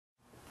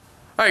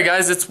Alright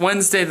guys, it's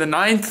Wednesday the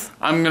 9th.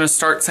 I'm going to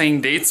start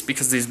saying dates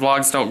because these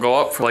vlogs don't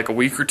go up for like a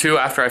week or two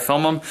after I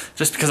film them,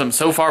 just because I'm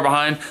so far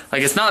behind.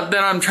 Like, it's not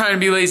that I'm trying to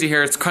be lazy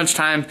here, it's crunch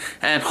time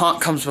and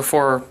haunt comes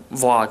before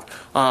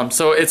vlog.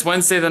 So it's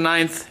Wednesday the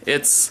 9th.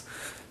 It's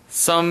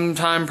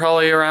sometime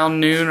probably around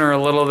noon or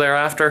a little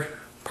thereafter,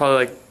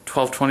 probably like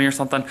 12:20 or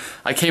something.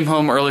 I came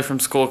home early from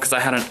school because I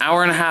had an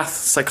hour-and-a-half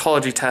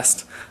psychology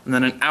test and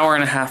then an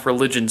hour-and-a-half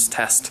religions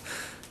test.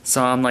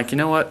 So I'm like, you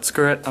know what,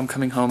 screw it, I'm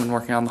coming home and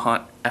working on the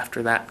haunt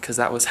after that, because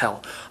that was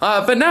hell.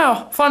 But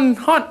now, fun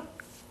haunt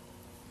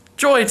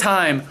joy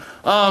time.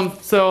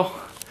 So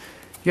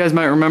you guys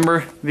might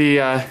remember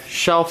the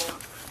shelf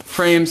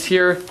frames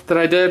here that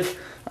I did.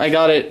 I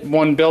got it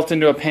one built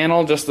into a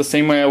panel just the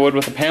same way I would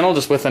with a panel,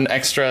 just with an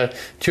extra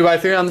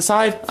 2x3 on the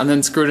side, and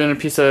then screwed in a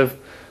piece of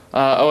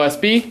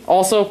OSB.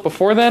 Also,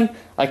 before then,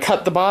 I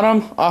cut the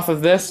bottom off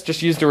of this,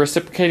 just used a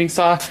reciprocating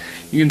saw.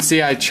 You can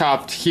see I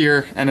chopped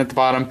here and at the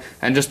bottom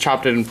and just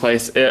chopped it in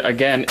place.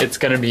 Again, it's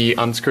going to be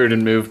unscrewed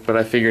and moved, but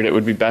I figured it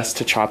would be best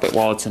to chop it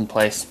while it's in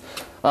place.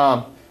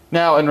 Now,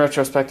 in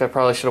retrospect, I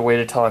probably should have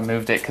waited till I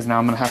moved it, because now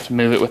I'm going to have to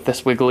move it with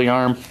this wiggly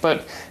arm.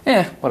 But,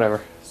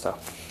 whatever. So,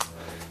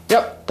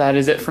 yep, that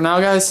is it for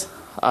now, guys.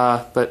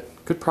 But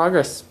good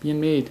progress being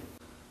made.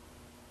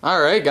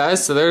 Alright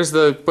guys, so there's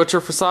the butcher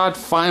facade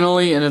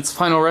finally in its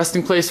final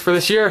resting place for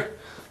this year,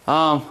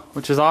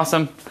 which is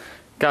awesome.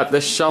 Got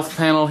this shelf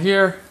panel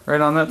here,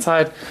 right on that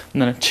side,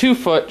 and then a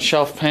 2-foot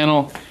shelf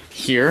panel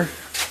here.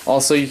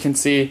 Also, you can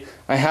see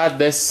I had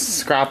this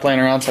scrap laying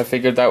around, so I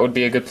figured that would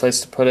be a good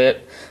place to put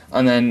it.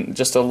 And then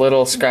just a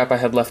little scrap I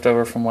had left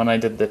over from when I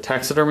did the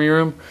taxidermy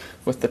room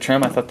with the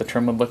trim. I thought the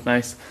trim would look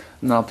nice,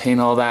 and I'll paint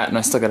all that, and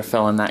I still got to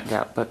fill in that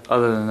gap, but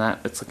other than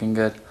that, it's looking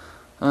good.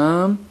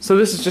 So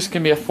this is just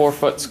going to be a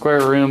 4-foot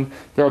square room.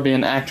 There will be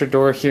an actor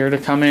door here to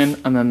come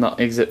in, and then they'll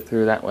exit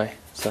through that way.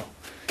 So,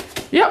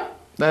 yep,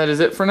 that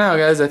is it for now,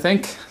 guys, I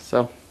think.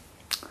 So,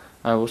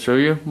 I will show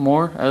you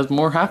more as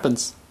more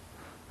happens.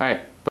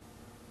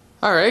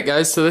 Alright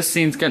guys, so this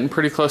scene's getting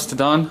pretty close to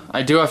done.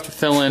 I do have to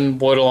fill in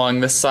wood along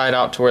this side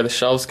out to where the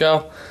shelves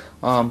go.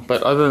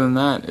 But other than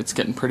that, it's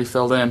getting pretty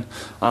filled in.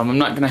 I'm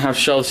not going to have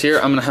shelves here.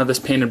 I'm going to have this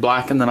painted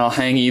black, and then I'll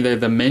hang either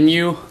the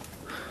menu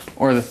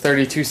or the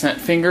 32-cent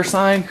finger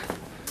sign.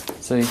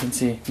 So you can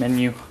see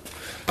menu,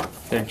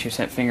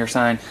 32-cent finger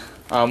sign.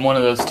 One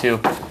of those two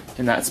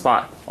in that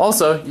spot.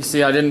 Also, you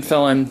see I didn't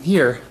fill in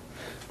here.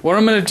 What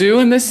I'm going to do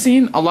in this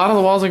scene, a lot of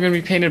the walls are going to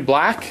be painted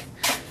black,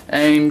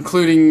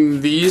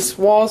 including these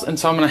walls, and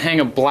so I'm going to hang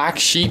a black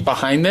sheet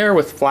behind there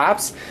with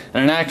flaps,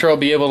 and an actor will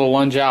be able to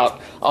lunge out.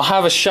 I'll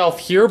have a shelf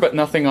here but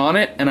nothing on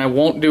it, and I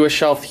won't do a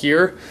shelf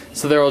here,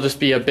 so there will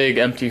just be a big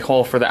empty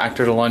hole for the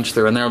actor to lunge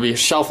through, and there will be a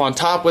shelf on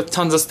top with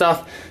tons of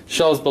stuff,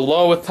 shelves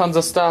below with tons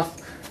of stuff,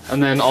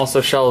 and then also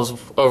shelves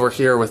over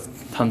here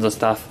with tons of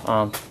stuff.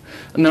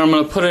 And then I'm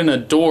going to put in a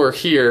door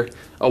here,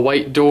 a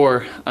white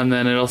door, and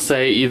then it'll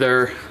say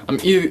either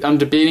I'm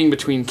debating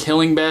between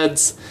killing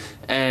beds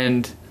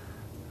and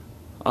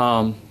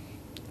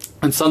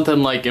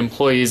something like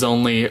employees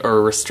only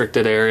or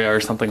restricted area or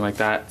something like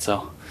that.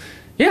 So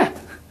yeah,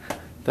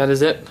 that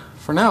is it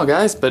for now,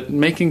 guys, but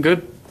making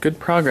good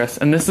progress.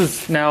 And this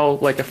is now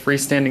like a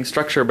freestanding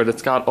structure, but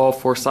it's got all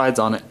 4 sides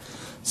on it,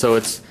 so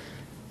it's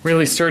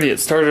really sturdy.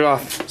 It started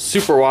off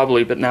super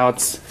wobbly, but now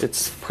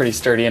it's pretty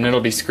sturdy, and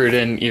it'll be screwed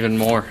in even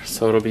more,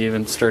 so it'll be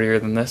even sturdier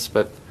than this.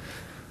 But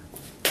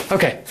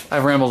okay,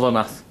 I've rambled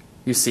enough.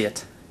 You see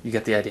it, you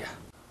get the idea.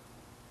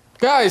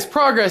 Guys,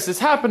 progress is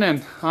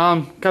happening.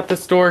 Got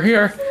this door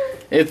here.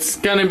 It's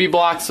gonna be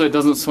blocked so it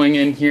doesn't swing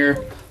in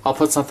here. I'll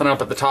put something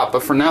up at the top,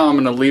 but for now I'm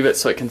gonna leave it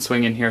so it can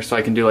swing in here so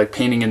I can do like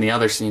painting in the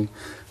other scene.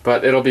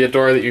 But it'll be a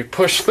door that you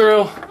push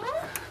through.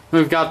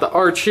 We've got the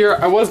arch here.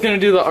 I was gonna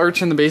do the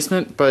arch in the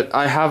basement, but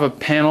I have a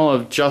panel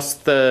of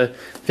just the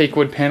fake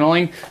wood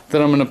paneling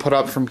that I'm gonna put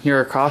up from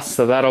here across,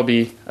 so that'll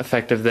be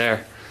effective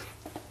there.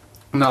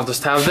 And I'll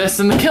just have this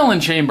in the killing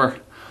chamber.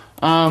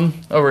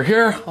 Over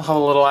here, I'll have a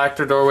little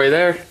actor doorway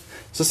there,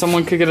 so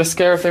someone could get a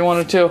scare if they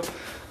wanted to.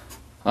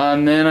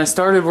 And then I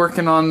started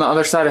working on the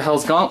other side of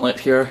Hell's Gauntlet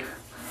here.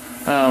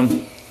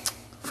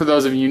 For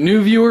those of you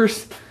new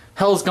viewers,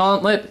 Hell's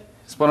Gauntlet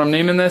is what I'm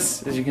naming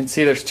this. As you can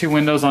see, there's 2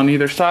 windows on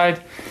either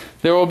side.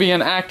 There will be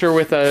an actor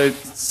with a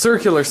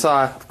circular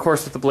saw, of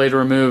course with the blade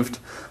removed,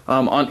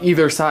 on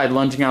either side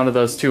lunging out of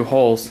those 2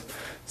 holes.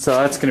 So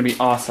that's going to be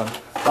awesome.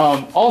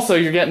 Also,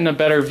 you're getting a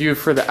better view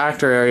for the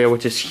actor area,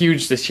 which is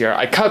huge this year.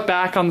 I cut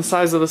back on the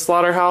size of the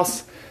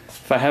Slaughterhouse,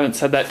 if I haven't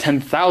said that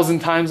 10,000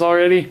 times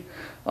already,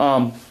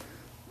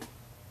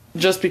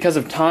 just because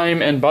of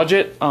time and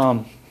budget,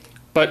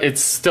 but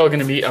it's still going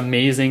to be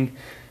amazing,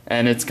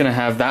 and it's going to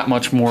have that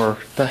much more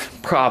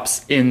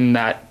props in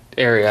that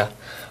area.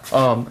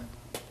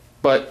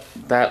 But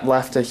that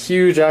left a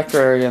huge actor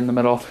area in the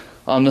middle.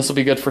 This will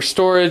be good for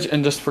storage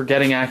and just for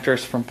getting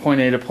actors from point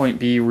A to point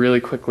B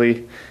really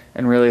quickly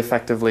and really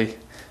effectively.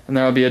 And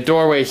there will be a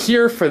doorway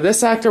here for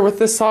this actor with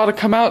this saw to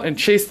come out and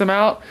chase them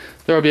out.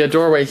 There will be a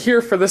doorway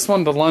here for this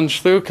one to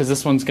lunge through, because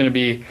this one's going to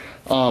be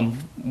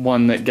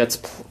one that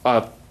gets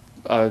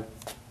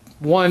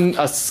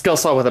a skill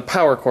saw with a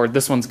power cord.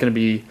 This one's going to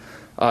be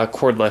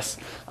cordless.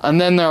 And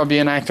then there will be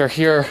an actor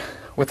here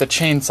with a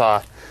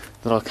chainsaw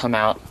that'll come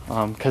out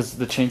because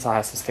the chainsaw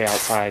has to stay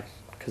outside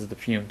because of the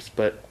fumes.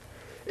 But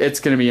it's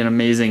going to be an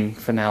amazing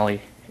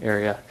finale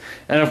area.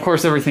 And of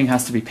course everything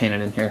has to be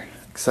painted in here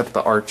except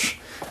the arch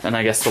and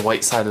I guess the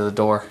white side of the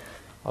door.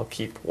 I'll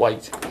keep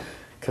white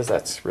because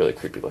that's really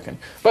creepy looking.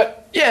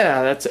 But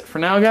yeah, that's it for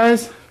now,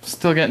 guys.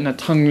 Still getting a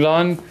ton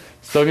done.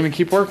 Still going to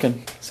keep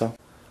working. So.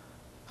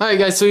 Alright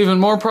guys, so even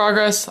more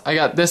progress. I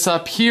got this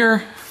up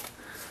here,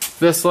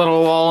 this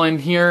little wall in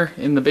here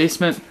in the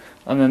basement,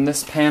 and then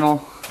this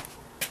panel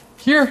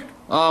here.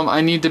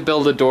 I need to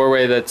build a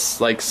doorway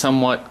that's like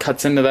somewhat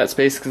cuts into that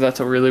space because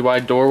that's a really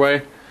wide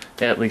doorway,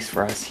 at least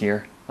for us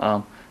here.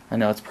 I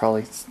know it's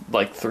probably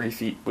like 3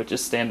 feet, which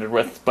is standard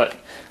width, but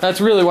that's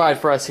really wide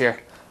for us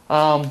here.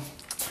 How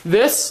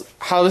this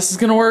is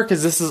going to work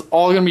is this is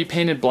all going to be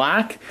painted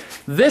black.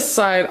 This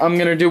side I'm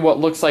going to do what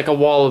looks like a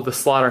wall of the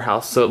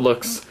slaughterhouse, so it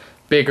looks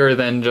bigger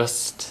than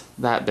just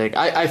that big.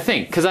 I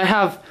think, because I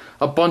have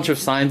a bunch of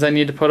signs I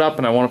need to put up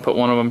and I want to put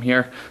one of them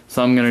here,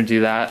 so I'm going to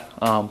do that.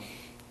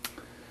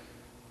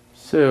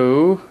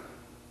 So,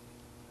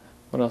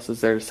 what else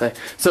is there to say?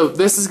 So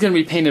this is going to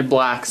be painted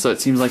black, so it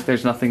seems like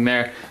there's nothing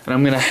there. And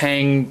I'm going to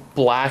hang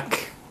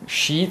black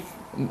sheet.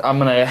 I'm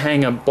going to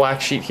hang a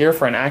black sheet here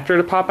for an actor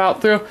to pop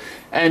out through.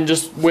 And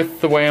just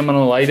with the way I'm going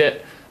to light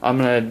it, I'm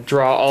going to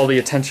draw all the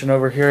attention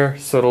over here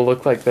so it'll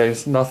look like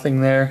there's nothing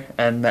there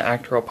and the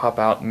actor will pop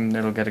out and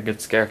it'll get a good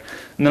scare.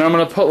 And then I'm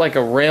going to put like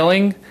a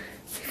railing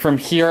from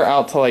here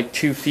out to like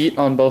 2 feet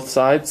on both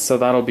sides, so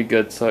that'll be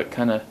good, so it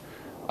kind of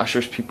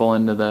ushers people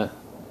into the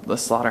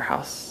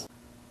slaughterhouse.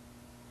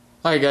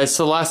 Alright guys,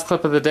 so last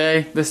clip of the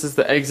day. This is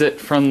the exit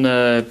from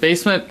the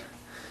basement.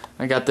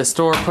 I got this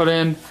door put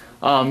in.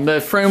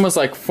 The frame was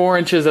like 4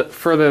 inches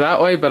further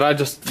that way, but I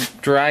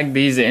just dragged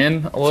these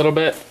in a little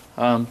bit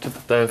to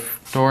put the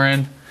door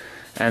in,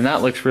 and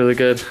that looks really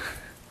good.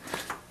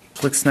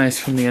 Looks nice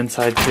from the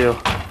inside too.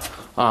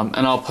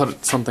 And I'll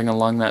put something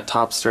along that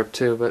top strip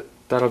too, but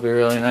that'll be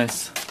really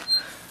nice.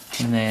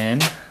 And then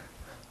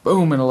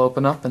boom, it'll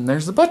open up and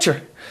there's the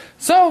butcher.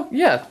 So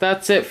yeah,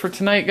 that's it for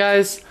tonight,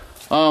 guys.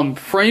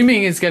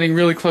 Framing is getting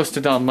really close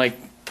to done. Like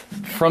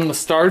from the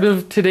start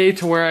of today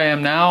to where I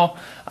am now,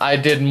 I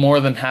did more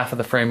than half of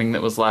the framing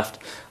that was left.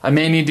 I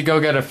may need to go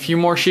get a few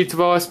more sheets of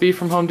OSB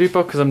from Home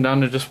Depot because I'm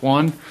down to just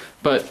one.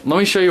 But let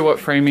me show you what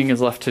framing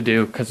is left to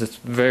do because it's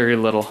very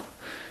little.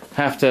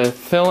 I have to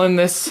fill in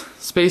this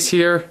space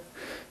here,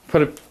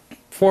 put a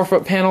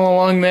 4-foot panel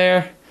along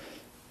there,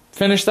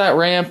 finish that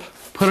ramp,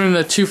 put in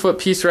a 2-foot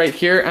piece right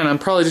here, and I'm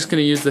probably just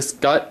going to use this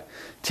gut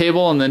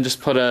table and then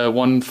just put a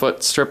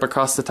 1-foot strip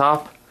across the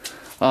top.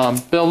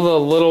 Build a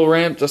little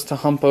ramp just to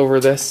hump over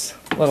this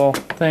little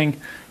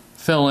thing.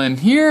 Fill in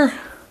here,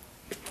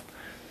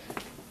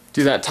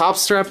 do that top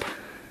strip,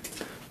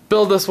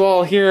 build this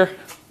wall here,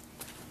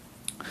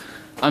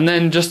 and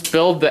then just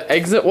build the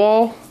exit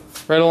wall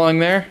right along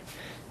there.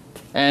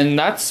 And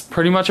that's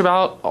pretty much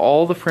about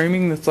all the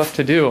framing that's left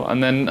to do.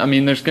 And then, I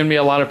mean, there's going to be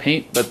a lot of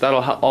paint, but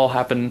that'll all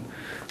happen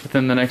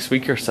within the next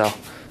week or so.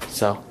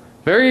 So,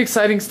 very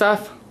exciting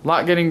stuff. A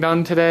lot getting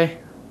done today,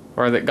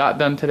 or that got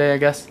done today, I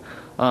guess.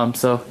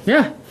 So,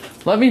 yeah,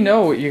 let me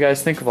know what you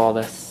guys think of all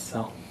this.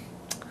 So,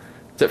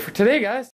 that's it for today, guys.